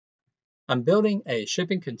I'm building a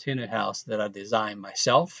shipping container house that I designed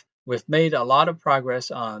myself. We've made a lot of progress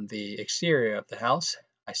on the exterior of the house.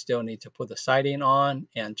 I still need to put the siding on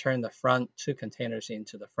and turn the front 2 containers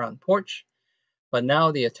into the front porch. But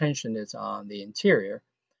now the attention is on the interior.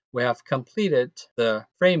 We have completed the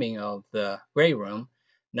framing of the gray room.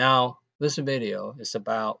 Now this video is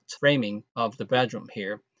about framing of the bedroom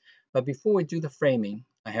here. But before we do the framing,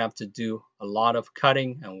 I have to do a lot of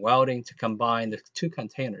cutting and welding to combine the 2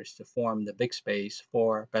 containers to form the big space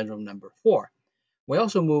for bedroom number 4. We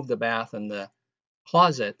also moved the bath and the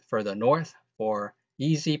closet further north for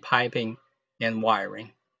easy piping and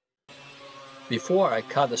wiring. Before I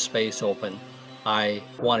cut the space open, I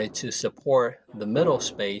wanted to support the middle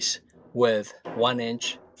space with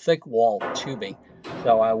 1-inch thick wall tubing.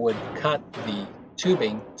 So I would cut the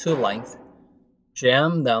tubing to length,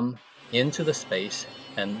 jam them into the space,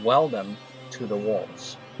 and weld them to the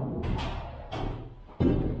walls.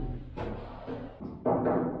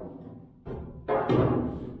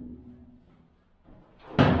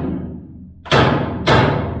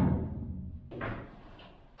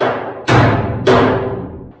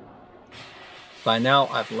 By now,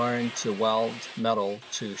 I've learned to weld metal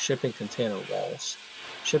to shipping container walls.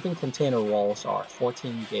 Shipping container walls are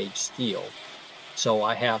 14 gauge steel, so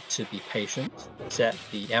I have to be patient, set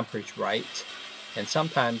the amperage right, and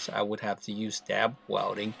sometimes I would have to use dab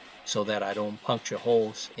welding so that I don't puncture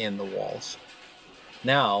holes in the walls.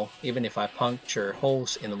 Now, even if I puncture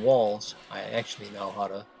holes in the walls, I actually know how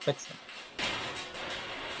to fix them.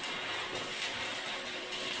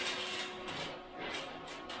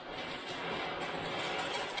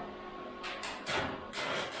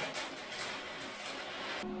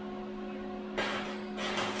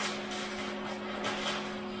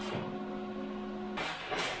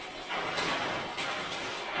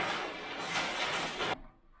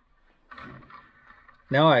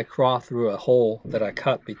 Now I crawl through a hole that I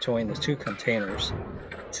cut between the 2 containers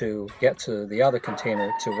to get to the other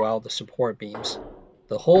container to weld the support beams.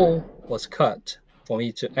 The hole was cut for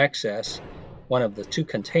me to access one of the 2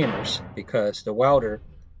 containers because the welder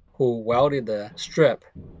who welded the strip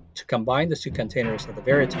to combine the 2 containers at the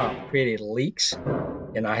very top created leaks,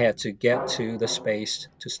 and I had to get to the space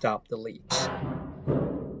to stop the leaks.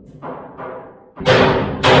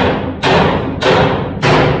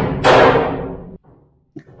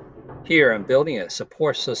 Here I'm building a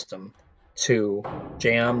support system to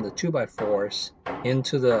jam the 2x4s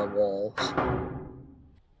into the walls.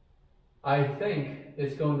 I think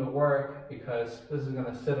it's going to work because this is going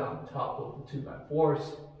to sit on top of the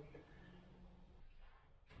 2x4s.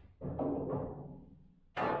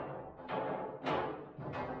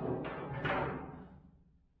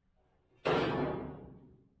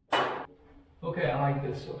 Okay, I like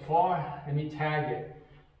this so far. Let me tag it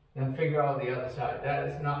and figure out the other side. That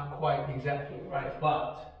is not quite exactly right,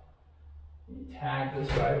 but let me tag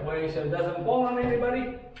this right away so it doesn't fall on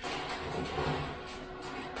anybody.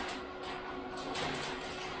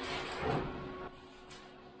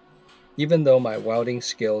 Even though my welding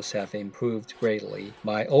skills have improved greatly,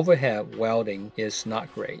 my overhead welding is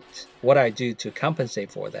not great. What I do to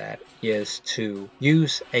compensate for that is to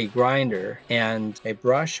use a grinder and a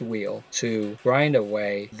brush wheel to grind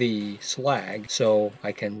away the slag so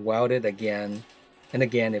I can weld it again and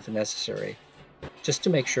again if necessary, just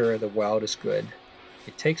to make sure the weld is good.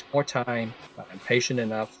 It takes more time, but I'm patient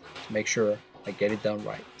enough to make sure I get it done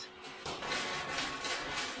right.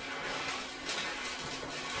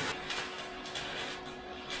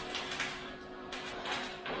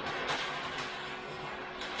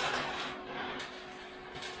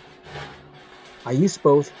 I use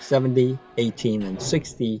both 70-18 and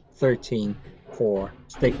 60-13 for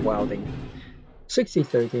stick welding.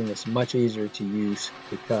 60-13 is much easier to use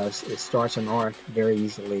because it starts an arc very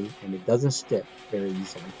easily and it doesn't stick very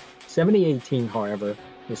easily. 70-18, however,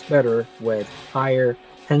 is better with higher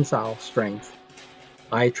tensile strength.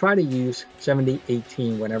 I try to use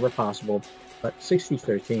 70-18 whenever possible, but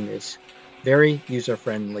 60-13 is very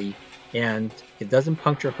user-friendly and it doesn't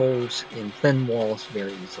puncture holes in thin walls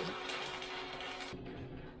very easily.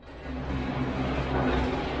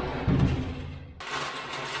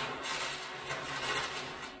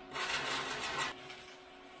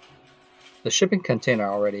 The shipping container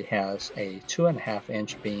already has a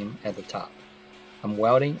 2.5-inch beam at the top. I'm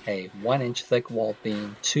welding a 1-inch thick wall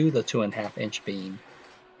beam to the 2.5-inch beam.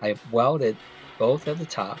 I welded both at the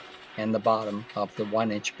top and the bottom of the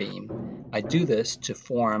 1-inch beam. I do this to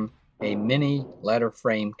form a mini ladder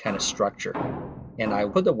frame kind of structure, and I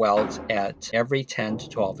put the welds at every 10 to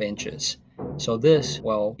 12 inches. So this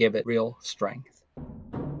will give it real strength.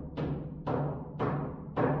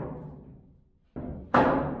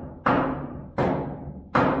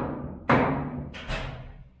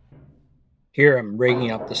 Here I'm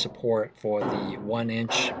rigging up the support for the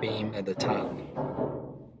 1-inch beam at the top.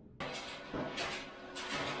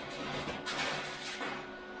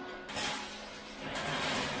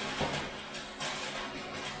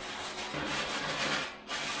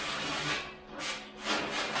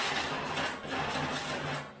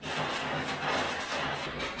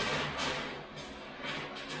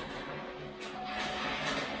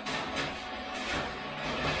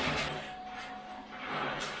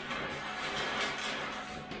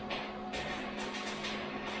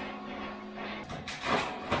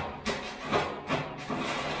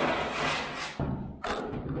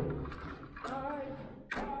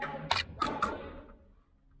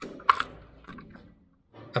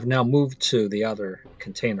 I've now moved to the other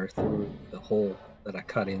container through the hole that I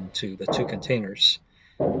cut into the two containers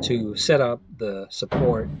to set up the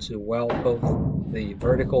support to weld both the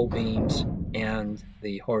vertical beams and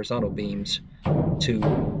the horizontal beams to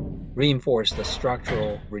reinforce the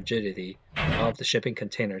structural rigidity of the shipping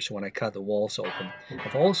containers when I cut the walls open.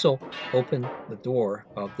 I've also opened the door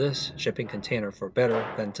of this shipping container for better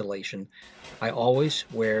ventilation. I always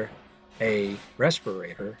wear a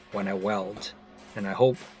respirator when I weld, and I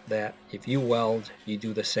hope that if you weld, you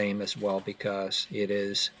do the same as well, because it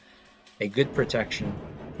is a good protection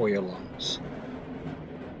for your lungs.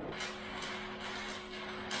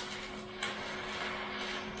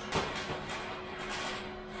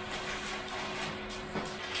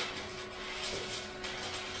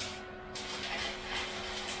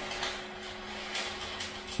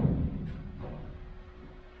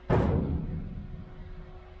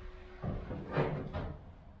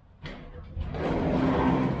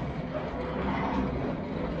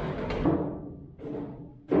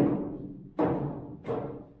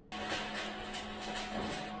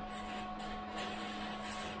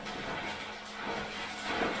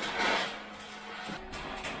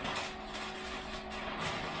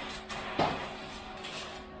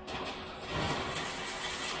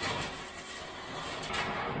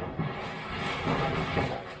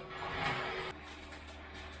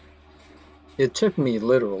 It took me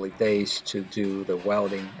literally days to do the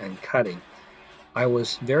welding and cutting. I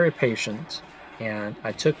was very patient and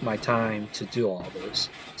I took my time to do all this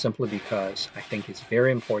simply because I think it's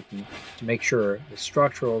very important to make sure the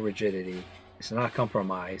structural rigidity is not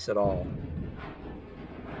compromised at all.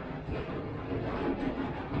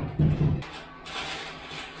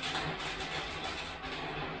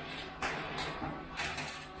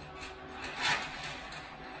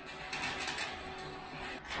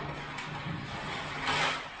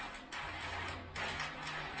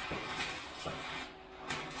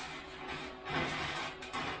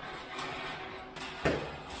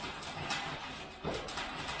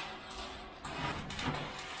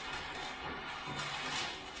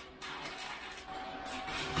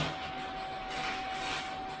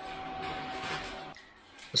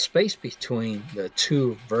 The space between the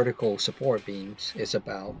two vertical support beams is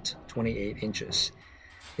about 28 inches.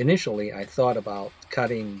 Initially, I thought about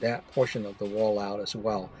cutting that portion of the wall out as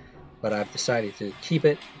well, but I've decided to keep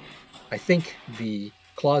it. I think the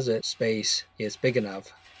closet space is big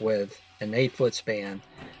enough with an 8-foot span,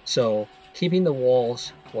 so keeping the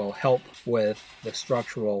walls will help with the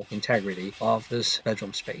structural integrity of this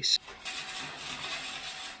bedroom space.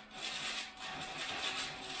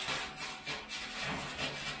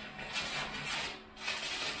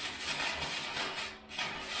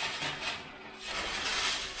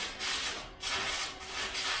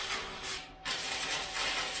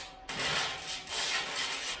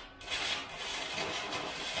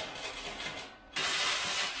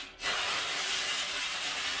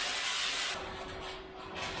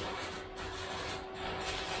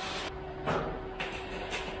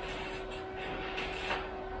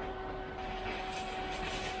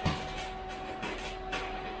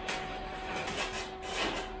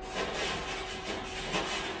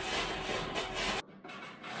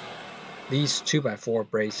 These 2x4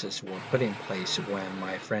 braces were put in place when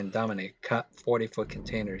my friend Dominic cut 40-foot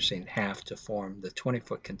containers in half to form the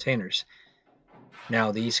 20-foot containers.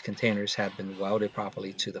 Now these containers have been welded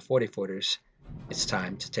properly to the 40-footers. It's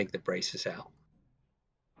time to take the braces out.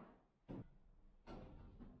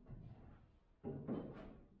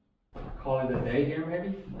 Call it a day here,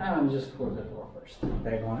 maybe? Just close the door first.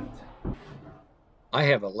 Bag on it. I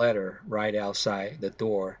have a letter right outside the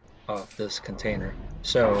door of this container,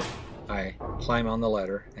 so I climb on the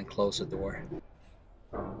ladder and close the door.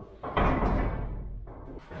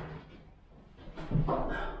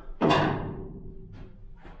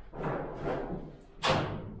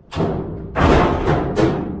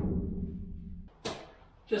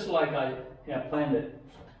 Just like I planned it.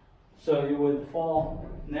 So you would fall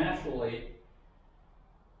naturally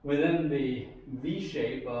within the V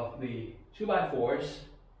shape of the 2x4s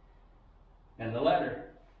and the letter.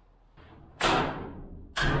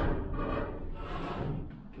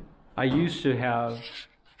 I used to have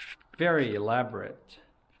very elaborate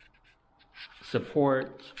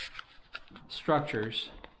support structures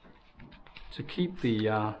to keep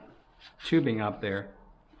the tubing up there.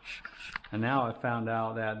 And now I found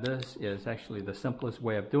out that this is actually the simplest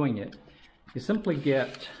way of doing it. You simply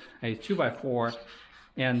get a 2x4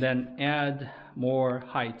 and then add more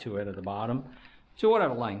height to it at the bottom to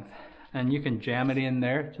whatever length. And you can jam it in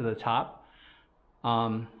there to the top.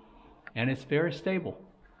 And it's very stable.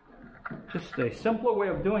 Just a simpler way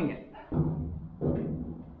of doing it.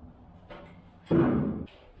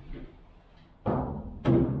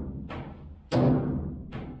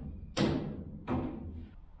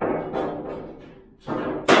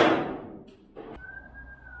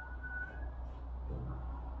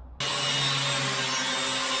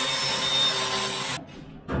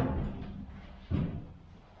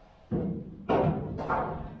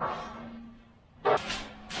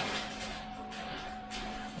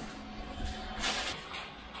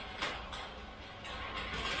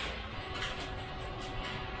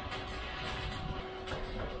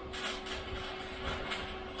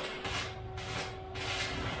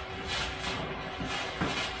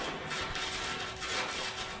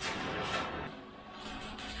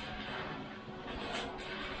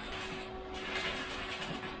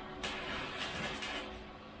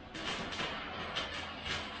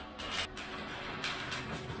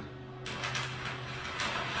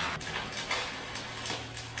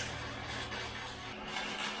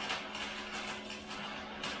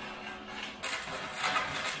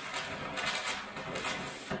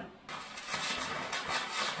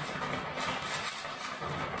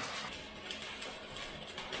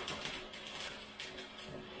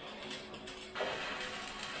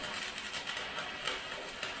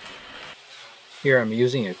 Here I'm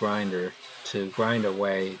using a grinder to grind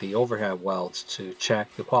away the overhead welds to check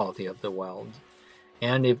the quality of the weld.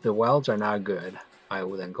 And if the welds are not good, I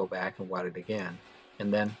will then go back and weld it again,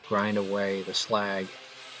 and then grind away the slag.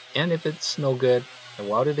 And if it's no good, I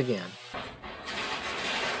weld it again.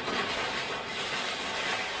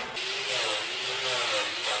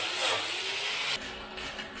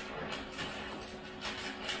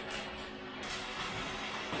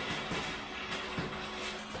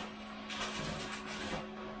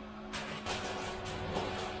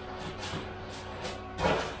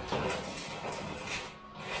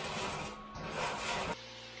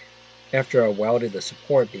 After I welded the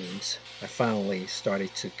support beams, I finally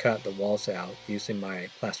started to cut the walls out using my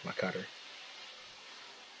plasma cutter.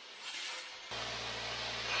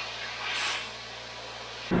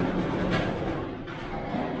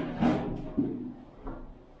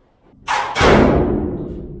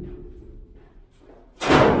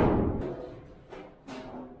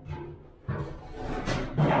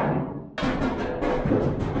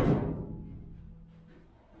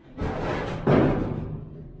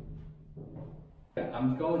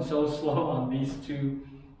 I'm going so slow on these two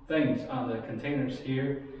things on the containers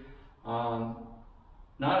here. Not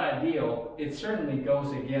ideal. It certainly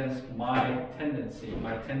goes against my tendency.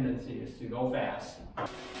 My tendency is to go fast.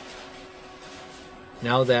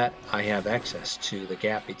 Now that I have access to the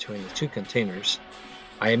gap between the two containers,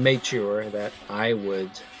 I made sure that I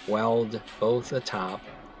would weld both the top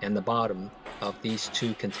and the bottom of these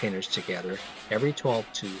two containers together every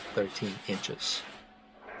 12 to 13 inches.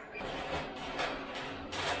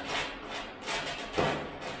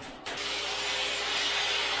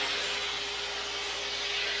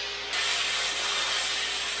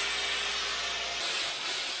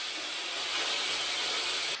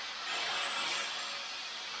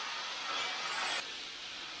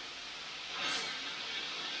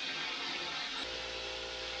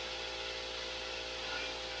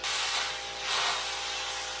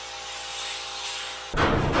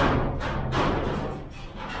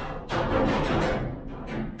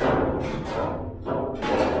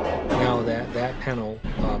 That panel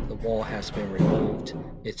of the wall has been removed,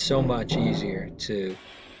 it's so much easier to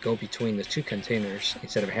go between the two containers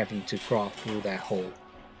instead of having to crawl through that hole.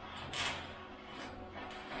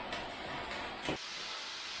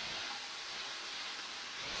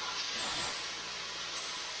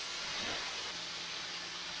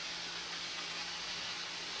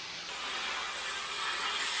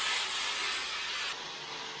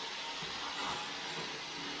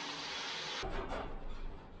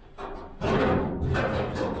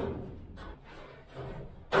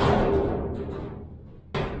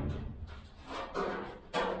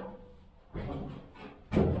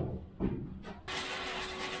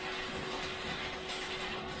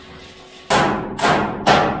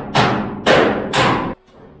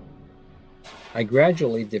 I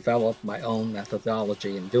gradually developed my own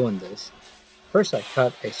methodology in doing this. First, I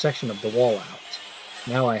cut a section of the wall out.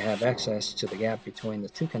 Now I have access to the gap between the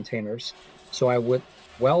two containers, so I would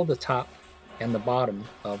weld the top and the bottom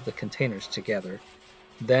of the containers together.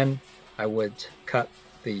 Then I would cut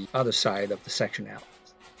the other side of the section out.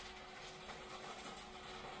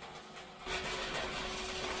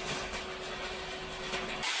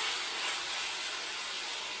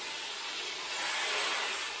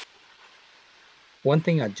 One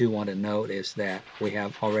thing I do want to note is that we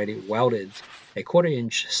have already welded a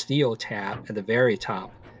 1/4-inch steel tab at the very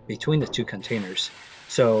top between the two containers.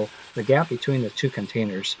 So the gap between the two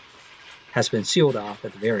containers has been sealed off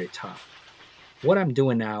at the very top. What I'm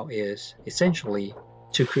doing now is essentially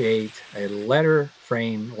to create a letter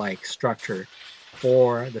frame-like structure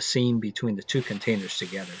for the seam between the two containers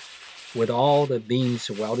together. With all the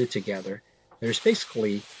beams welded together, there's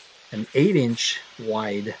basically an 8-inch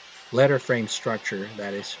wide letter frame structure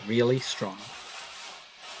that is really strong.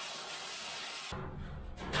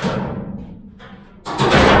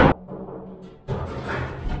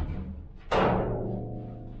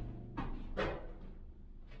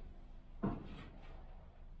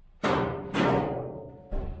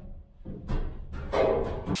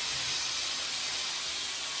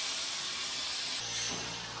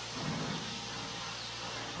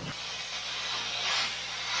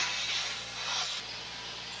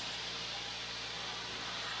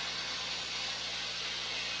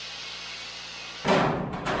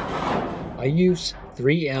 I use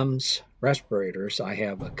 3M's respirators. I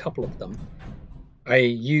have a couple of them. I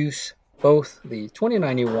use both the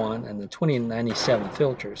 2091 and the 2097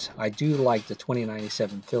 filters. I do like the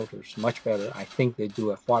 2097 filters much better. I think they do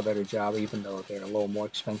a far better job even though they're a little more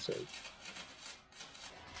expensive.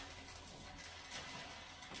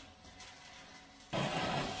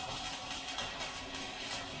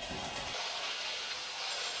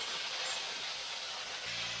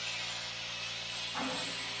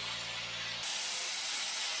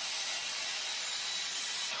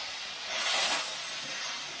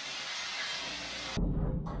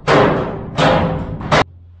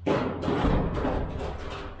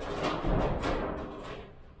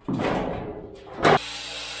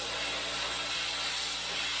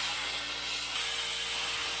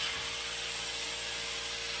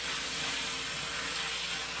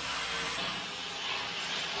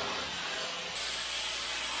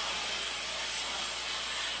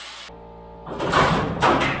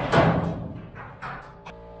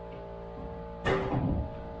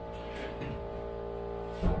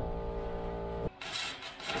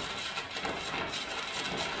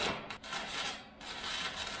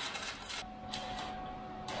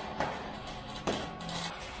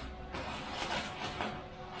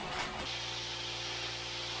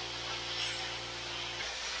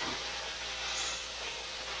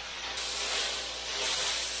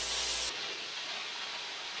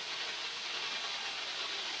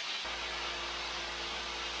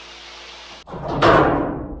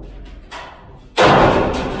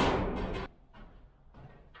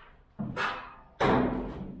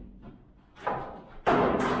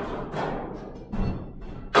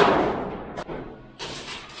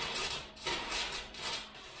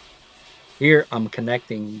 Here I'm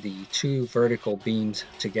connecting the two vertical beams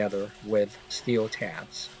together with steel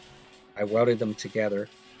tabs. I welded them together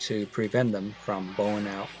to prevent them from bowing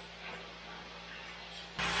out.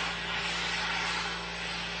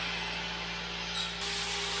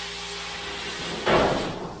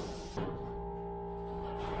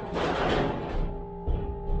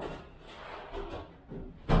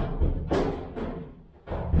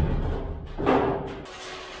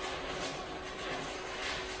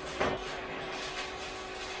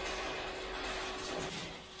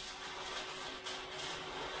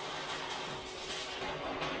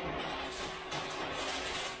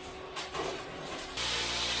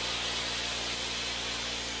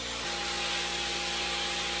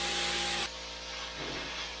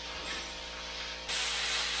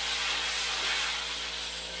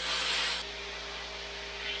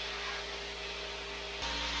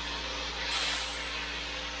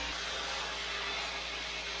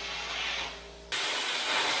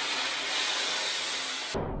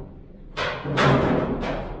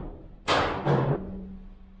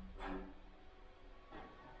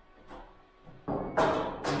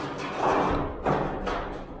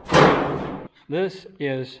 This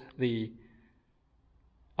is the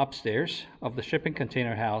upstairs of the shipping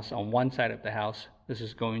container house on one side of the house. This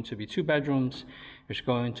is going to be 2 bedrooms. There's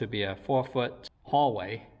going to be a 4-foot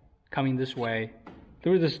hallway coming this way,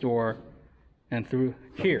 through this door, and through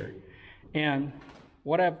here. And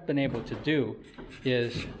what I've been able to do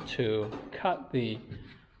is to cut the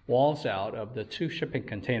walls out of the 2 shipping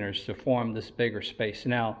containers to form this bigger space.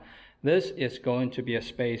 Now, this is going to be a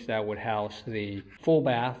space that would house the full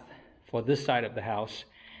bath for this side of the house,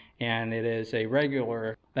 and it is a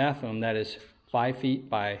regular bathroom that is 5 feet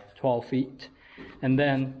by 12 feet. And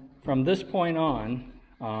then from this point on,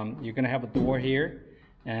 you're going to have a door here,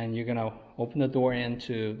 and you're going to open the door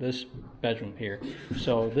into this bedroom here.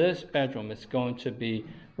 So this bedroom is going to be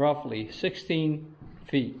roughly 16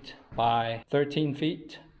 feet by 13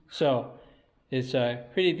 feet. So it's a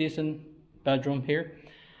pretty decent bedroom here.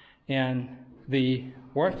 And the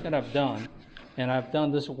work that I've done, and I've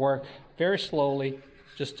done this work very slowly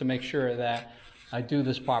just to make sure that I do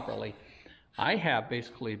this properly. I have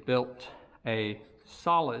basically built a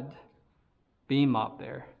solid beam up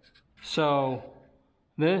there. So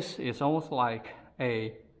this is almost like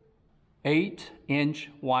a 8-inch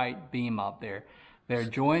wide beam up there. They're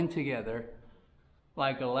joined together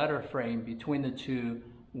like a letter frame between the two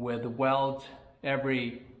with welds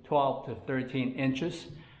every 12 to 13 inches.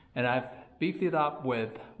 And I've beefed it up with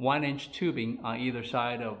 1-inch tubing on either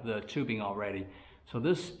side of the tubing already. So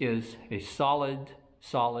this is a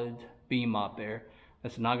solid beam up there.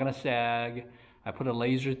 It's not gonna sag. I put a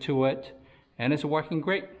laser to it, and it's working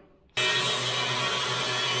great.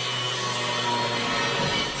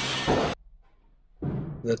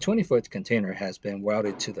 The 20-foot container has been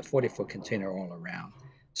welded to the 40-foot container all around.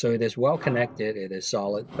 So it is well connected, it is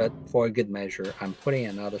solid, but for a good measure, I'm putting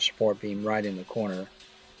another support beam right in the corner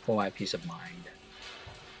for my peace of mind.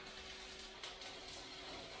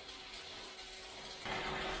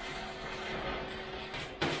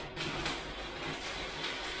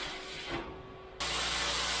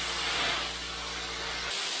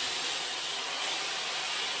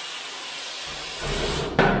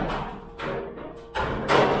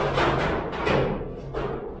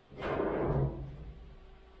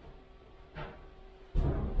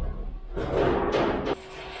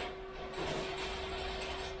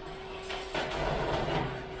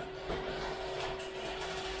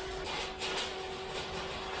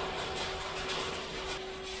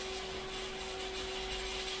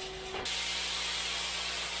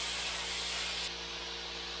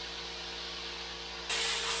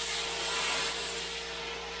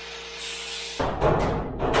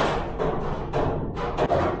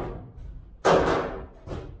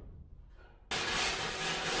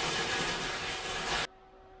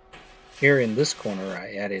 Here in this corner,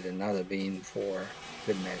 I added another beam for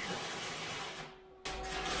good measure.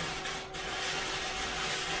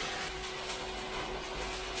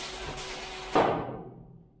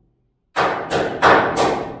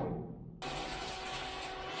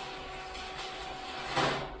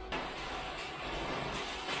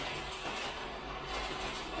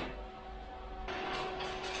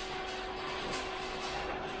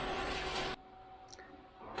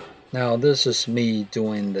 Now this is me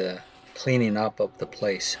doing the cleaning up of the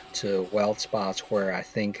place to weld spots where I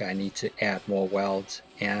think I need to add more welds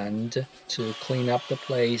and to clean up the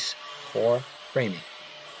place for framing.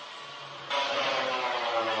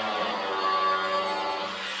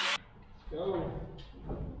 Go.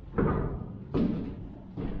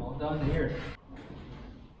 All done here.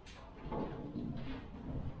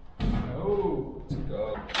 Go. Let's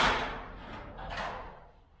go.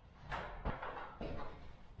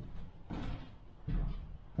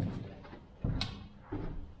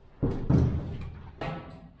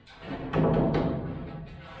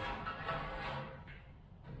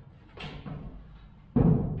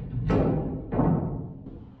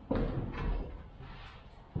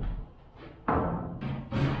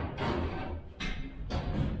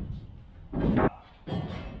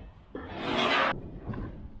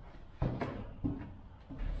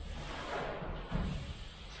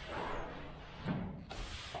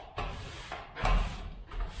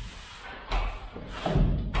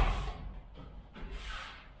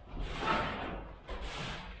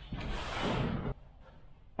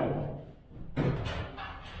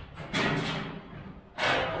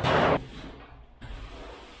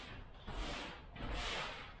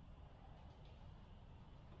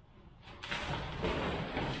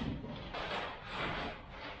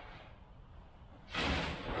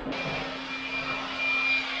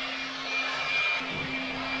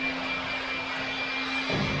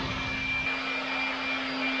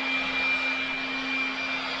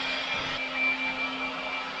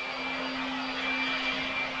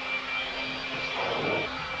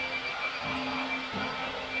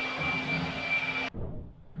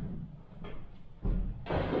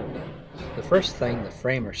 The first thing the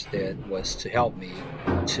framers did was to help me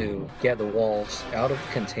to get the walls out of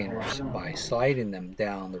containers by sliding them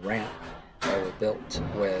down the ramp that were built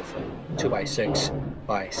with 2x6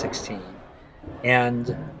 by 16,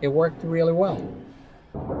 and it worked really well.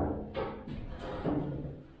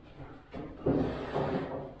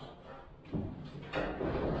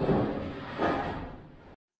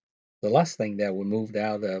 The last thing that we moved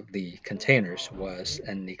out of the containers was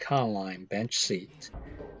an Econoline bench seat.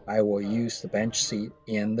 I will use the bench seat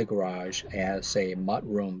in the garage as a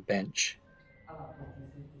mudroom bench.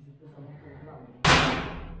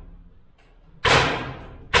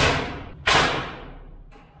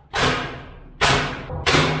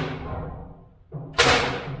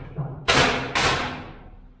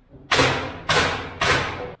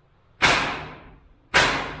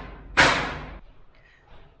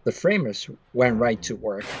 The framers went right to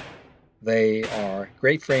work. They are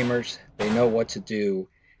great framers, they know what to do,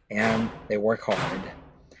 and they work hard.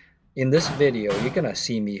 In this video, you're gonna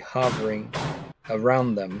see me hovering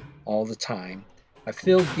around them all the time. I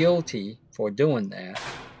feel guilty for doing that,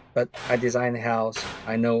 but I designed the house.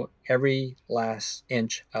 I know every last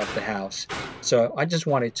inch of the house, so I just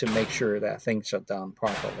wanted to make sure that things are done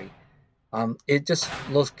properly. It just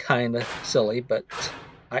looks kind of silly, but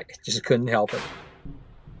I just couldn't help it.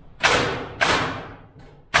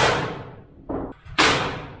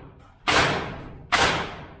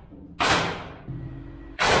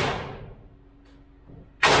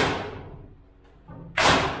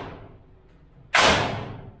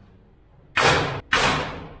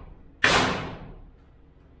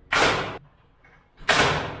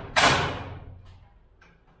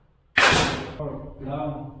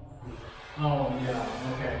 No. Oh, yeah,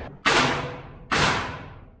 okay.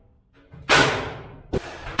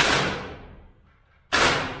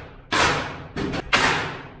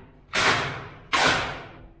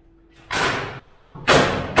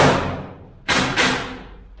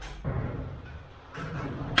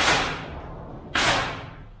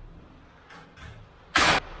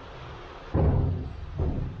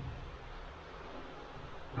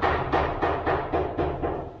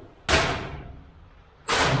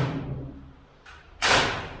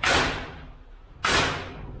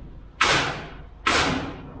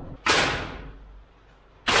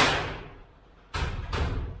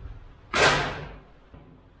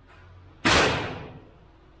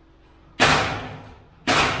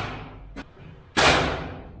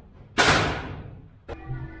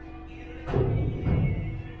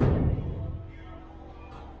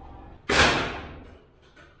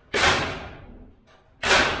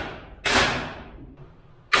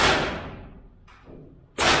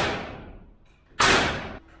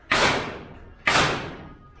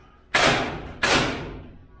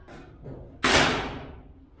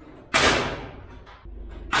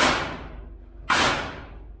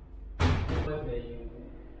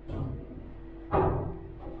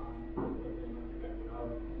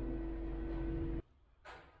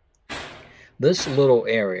 This little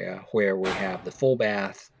area where we have the full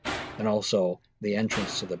bath and also the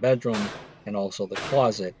entrance to the bedroom and also the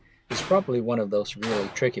closet is probably one of those really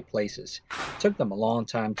tricky places. It took them a long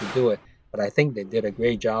time to do it, but I think they did a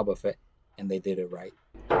great job of it, and they did it right.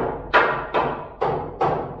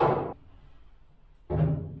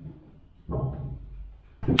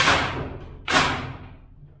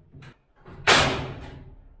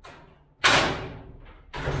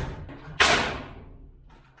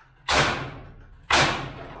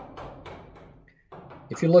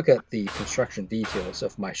 If you look at the construction details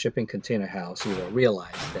of my shipping container house, you will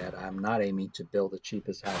realize that I'm not aiming to build the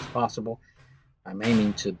cheapest house possible. I'm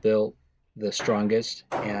aiming to build the strongest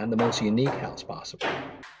and the most unique house possible.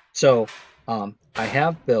 So I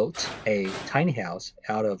have built a tiny house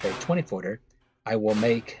out of a 20-footer. I will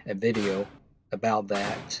make a video about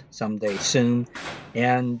that someday soon,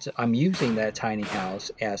 and I'm using that tiny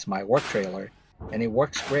house as my work trailer, and it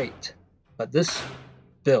works great. But this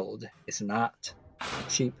build is not a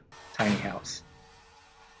cheap tiny house.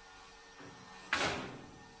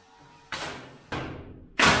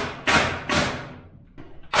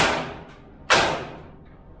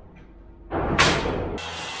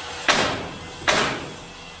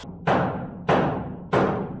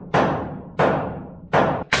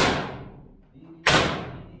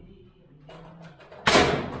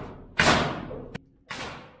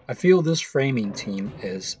 I feel this framing team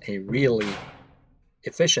is a really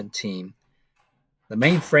efficient team. The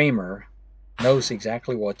main framer knows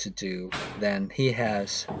exactly what to do. Then he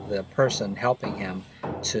has the person helping him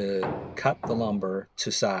to cut the lumber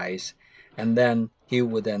to size, and then he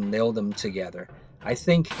would then nail them together. I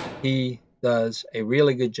think he does a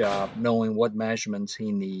really good job knowing what measurements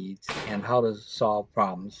he needs and how to solve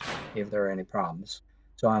problems if there are any problems.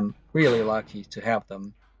 So I'm really lucky to have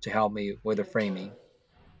them to help me with the framing.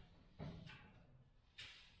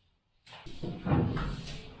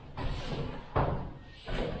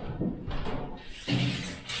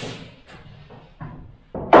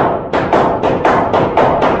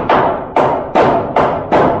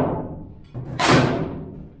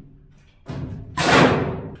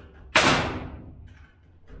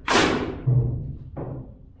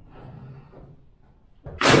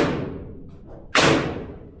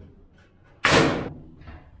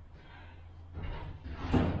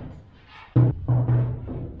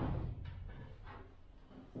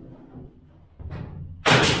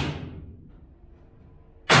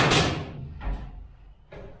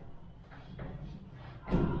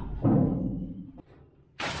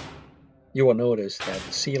 You will notice that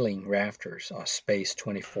the ceiling rafters are spaced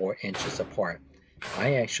 24 inches apart.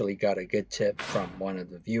 I actually got a good tip from one of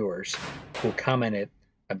the viewers who commented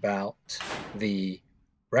about the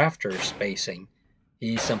rafter spacing.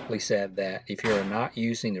 He simply said that if you're not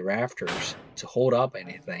using the rafters to hold up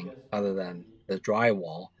anything other than the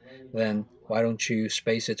drywall, then why don't you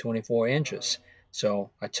space it 24 inches?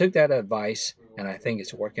 So I took that advice and I think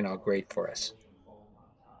it's working out great for us.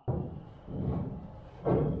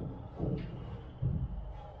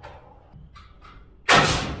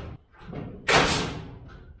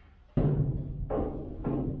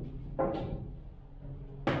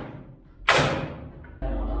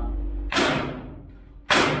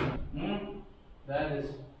 That is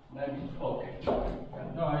maybe okay.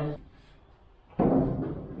 No,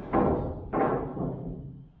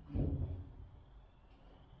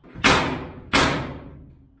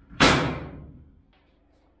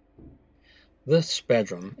 This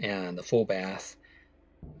bedroom and the full bath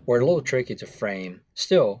were a little tricky to frame.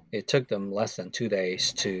 Still, it took them less than 2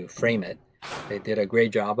 days to frame it. They did a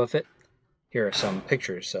great job of it. Here are some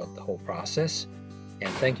pictures of the whole process. And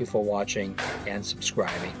thank you for watching and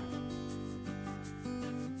subscribing.